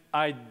than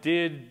I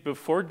did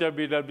before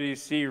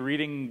WWDC,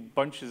 reading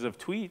bunches of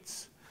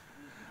tweets.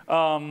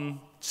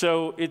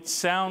 So it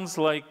sounds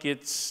like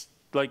it's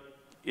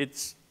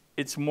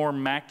more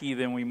Mac-y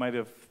than we might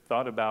have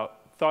thought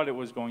it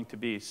was going to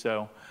be.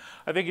 So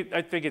I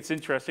think it's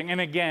interesting. And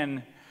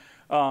again,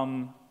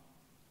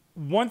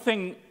 one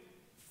thing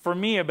for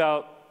me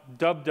about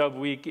Dub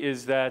Week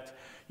is that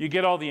you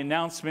get all the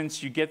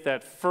announcements, you get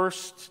that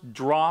first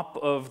drop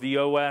of the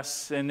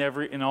OS and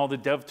all the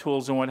dev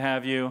tools and what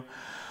have you.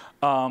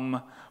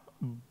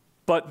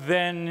 But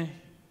then,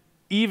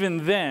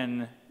 even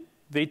then,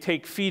 they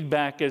take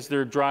feedback as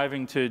they're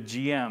driving to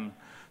GM.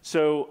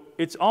 So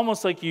it's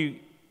almost like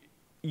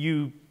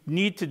you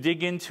need to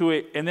dig into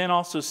it and then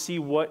also see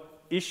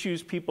what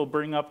issues people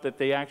bring up that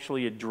they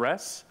actually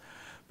address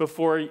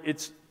before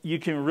you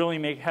can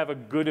really have a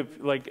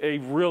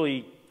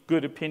really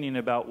good opinion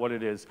about what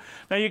it is.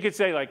 Now you could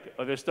say like,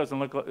 oh, this doesn't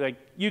look like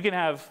you can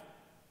have,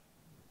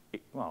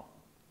 well,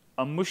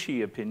 a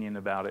mushy opinion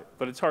about it,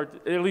 but it's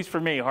hard, at least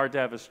for me, hard to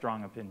have a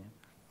strong opinion.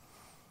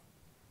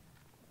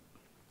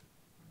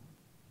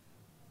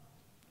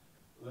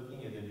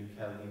 Looking at the new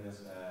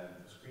Catalina's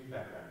screen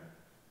background,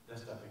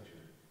 desktop picture,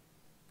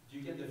 do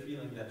you get the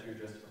feeling that you're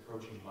just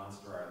approaching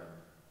Monster Island?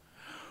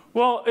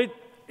 Well,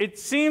 it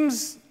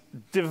seems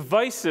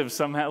divisive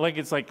somehow. Like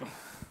it's like,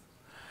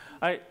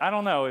 I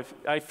don't know, if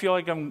I feel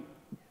like I'm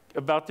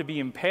about to be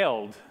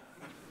impaled.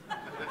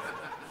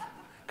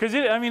 Because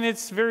I mean,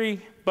 it's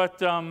very, but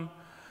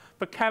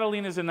But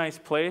Catalina's a nice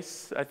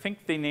place. I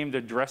think they named a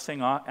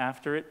dressing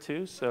after it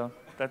too, so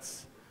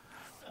it's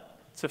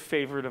a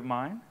favorite of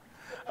mine.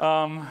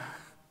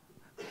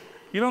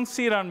 You don't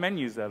see it on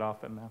menus that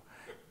often, though.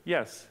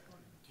 Yes?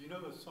 Do you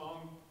know the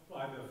song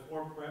by the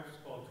Four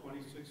Preps called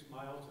 26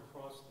 Miles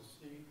Across the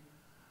Sea?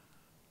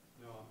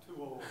 No, I'm too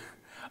old.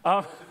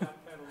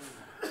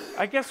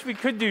 I guess we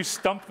could do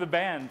Stump the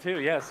Band,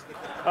 too, yes.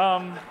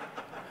 I'll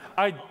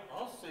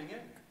sing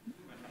it.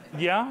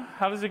 Yeah?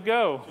 How does it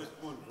go? Just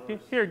one verse.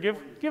 Here, give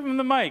him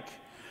the mic.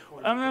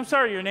 I'm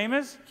sorry, your name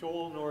is?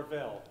 Joel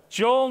Norvell.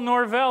 Joel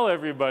Norvell,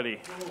 everybody.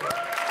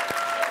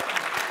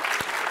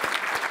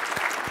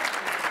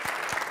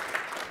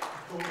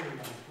 On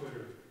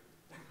Twitter.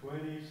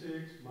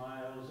 26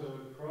 miles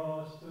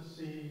across the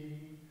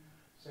sea,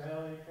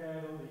 Santa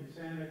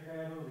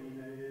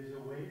Catalina is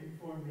a-waiting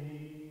for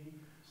me.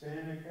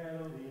 Santa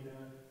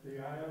Catalina,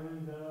 the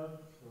island of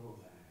romance.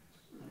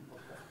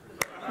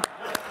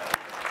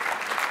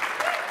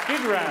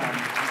 Good round.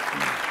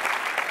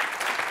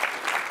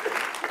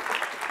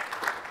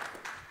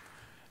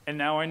 And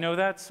now I know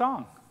that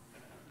song.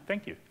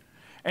 Thank you.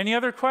 Any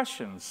other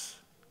questions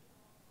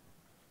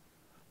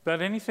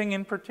about anything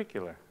in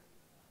particular?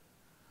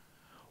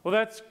 Well,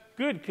 that's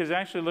good, because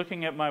actually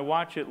looking at my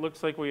watch, it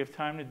looks like we have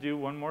time to do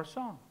one more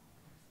song.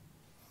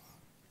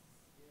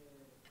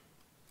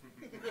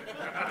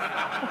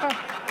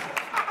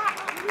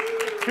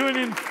 To an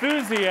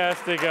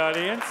enthusiastic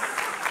audience.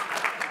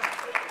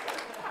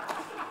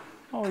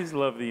 Always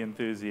love the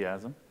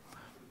enthusiasm.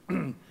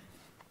 And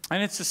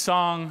it's a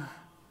song,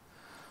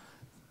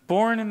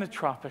 Born in the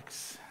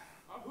Tropics.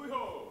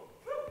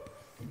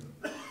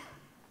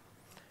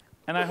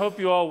 And I hope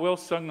you all will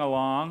sing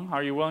along.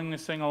 Are you willing to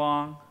sing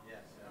along?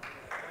 Yes.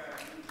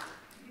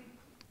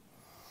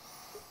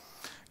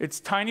 It's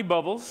Tiny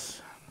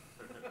Bubbles.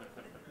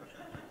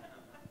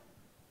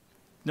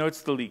 No,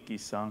 it's the Leaky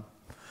song.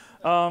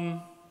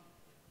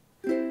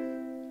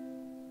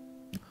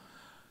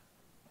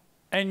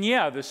 And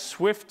yeah, the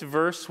Swift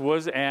verse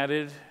was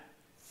added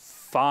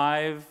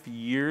 5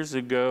 years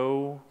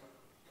ago,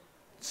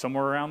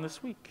 somewhere around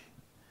this week.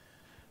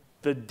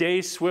 The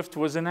day Swift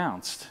was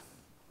announced.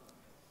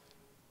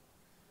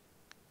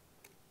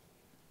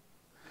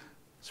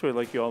 So I'd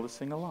like you all to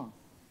sing along.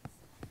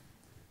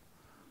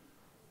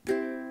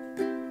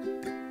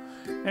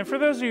 And for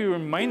those of you who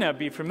might not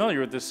be familiar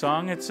with this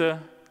song, it's a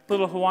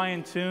little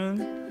Hawaiian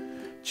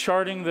tune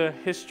charting the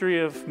history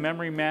of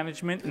memory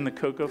management in the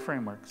COCO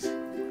frameworks.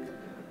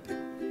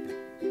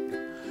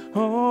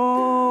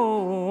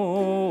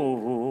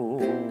 Oh,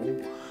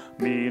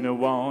 me no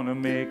wanna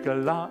make a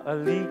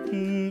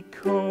la'aliki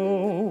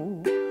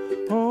ko.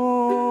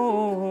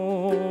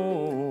 Oh,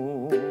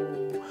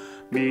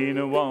 me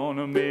no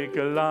wanna make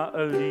a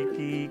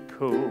la'aliki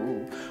ko.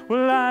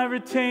 Well, I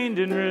retained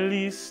and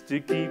released to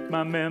keep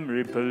my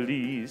memory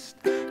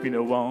policed. Me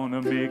no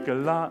wanna make a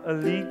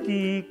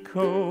la'aliki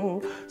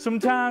ko.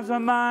 Sometimes my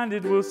mind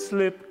it will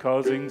slip,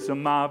 causing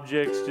some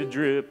objects to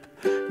drip.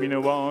 Me no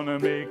wanna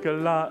make a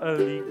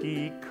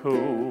la'aliki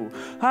ko.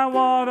 High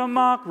water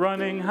mark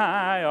running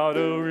high,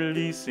 auto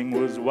releasing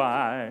was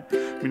why.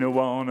 Me no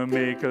wanna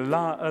make a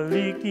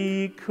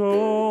la'aliki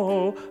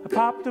ko. I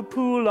popped a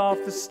pool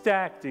off the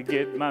stack to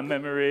get my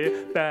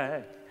memory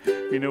back.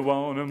 Me no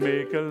wanna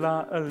make a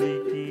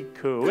la'aliki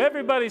ko.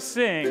 Everybody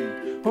sing.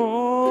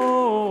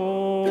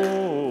 Oh,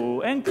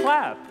 and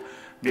clap.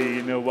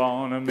 Me no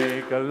wanna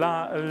make a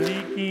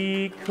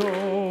la'aliki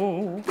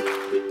ko.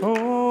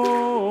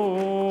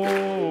 Oh,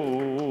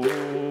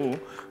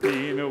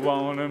 me no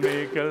wanna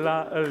make a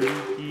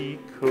la'aliki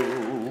ko.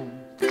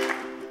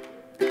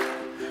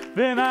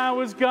 Then I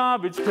was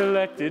garbage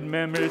collected,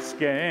 memory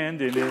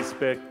scanned and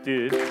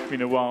inspected. Me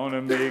no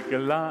wanna make a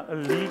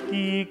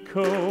la'aliki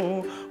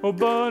ko. Oh,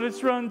 but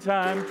it's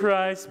runtime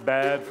price,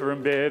 bad for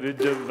embedded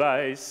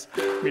device.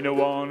 Me no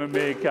wanna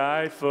make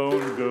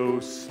iPhone go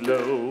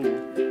slow.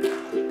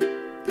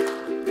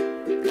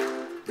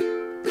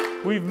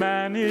 We've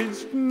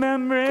managed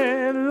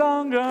memory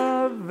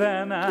longer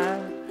than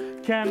I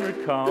can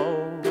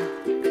recall.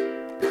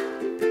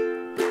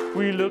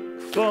 We look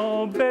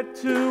for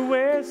better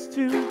ways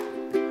to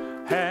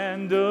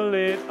handle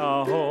it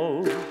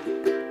all.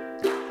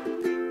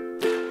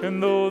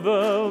 And though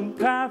the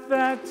path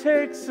that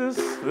takes us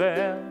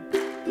there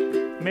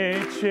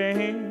may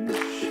change,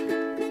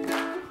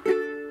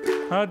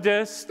 our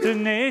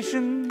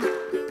destination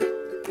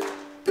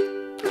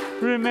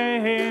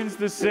remains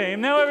the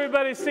same. Now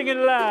everybody sing it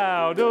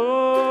loud.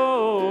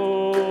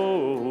 Oh,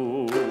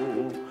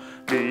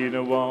 me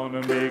no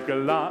wanna make a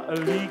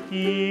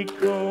la'aliki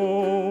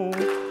ko.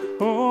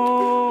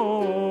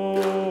 Oh,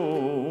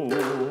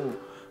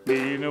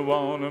 me no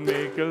wanna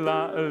make a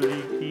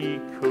la'aliki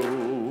ko.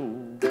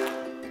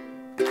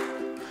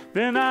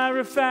 Then I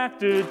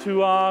refactored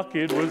to ARC,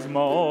 it was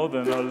more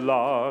than a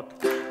lark.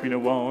 Me no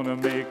wanna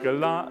make a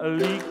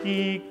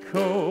la'aliki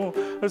ko.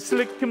 A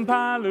slick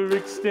compiler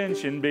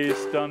extension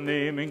based on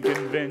naming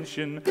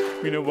convention.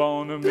 Me no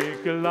wanna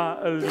make a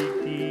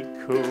la'aliki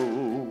ko.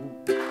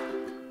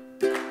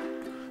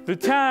 The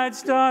tide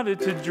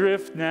started to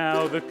drift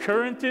now, the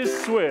current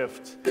is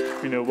swift.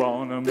 We don't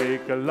wanna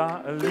make a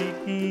lot of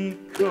leaky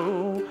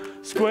coal.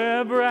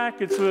 Square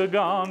brackets were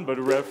gone, but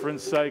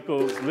reference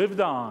cycles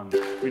lived on.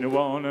 We don't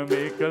wanna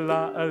make a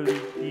lot of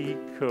leaky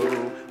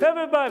coal.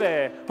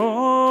 Everybody,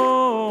 oh,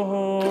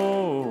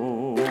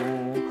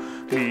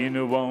 we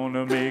don't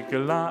wanna make a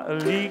lot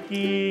of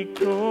leaky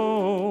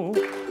coal.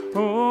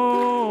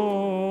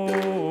 Oh,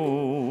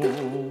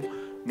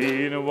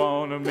 me no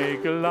wanna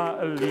make a lot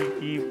of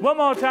leaky. One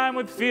more time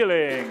with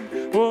feeling.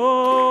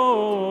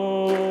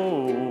 Oh,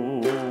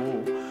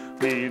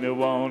 me no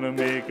wanna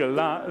make a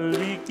lot of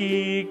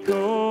leaky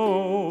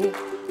coal.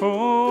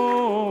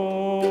 Oh,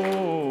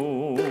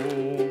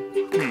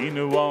 me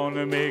no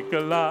wanna make a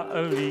lot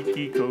of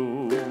leaky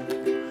coal.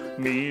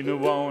 Me no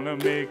wanna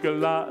make a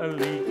lot of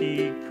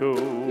leaky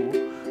coal.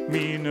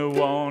 Me no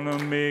wanna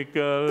make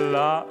a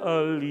lot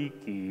of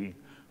leaky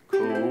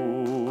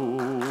coal.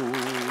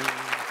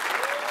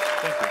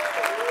 Thank you.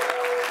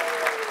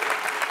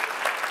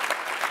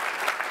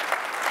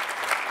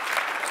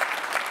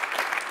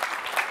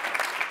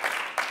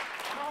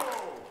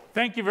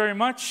 Thank you very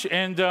much.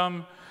 And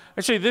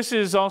actually, this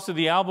is also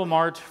the album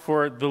art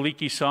for The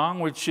Leaky Song,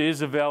 which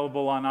is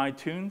available on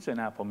iTunes and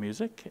Apple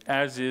Music,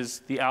 as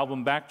is the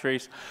album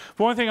backtrace.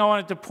 But one thing I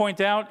wanted to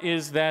point out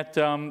is that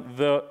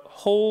the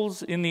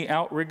holes in the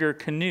outrigger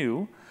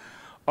canoe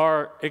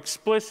are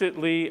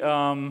explicitly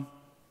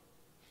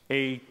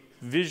a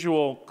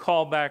visual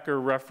callback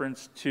or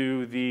reference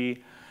to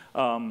the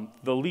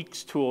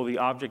leaks tool, the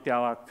object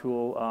alloc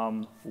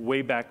tool,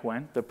 way back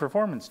when, the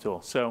performance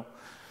tool. So,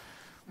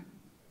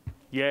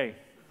 yay.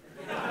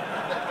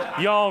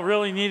 Y'all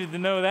really needed to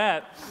know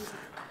that.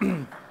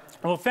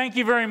 Well, thank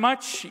you very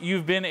much.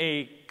 You've been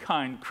a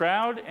kind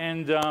crowd,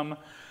 and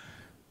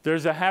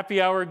there's a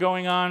happy hour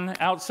going on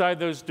outside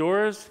those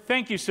doors.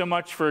 Thank you so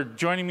much for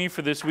joining me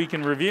for this Week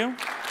in Review.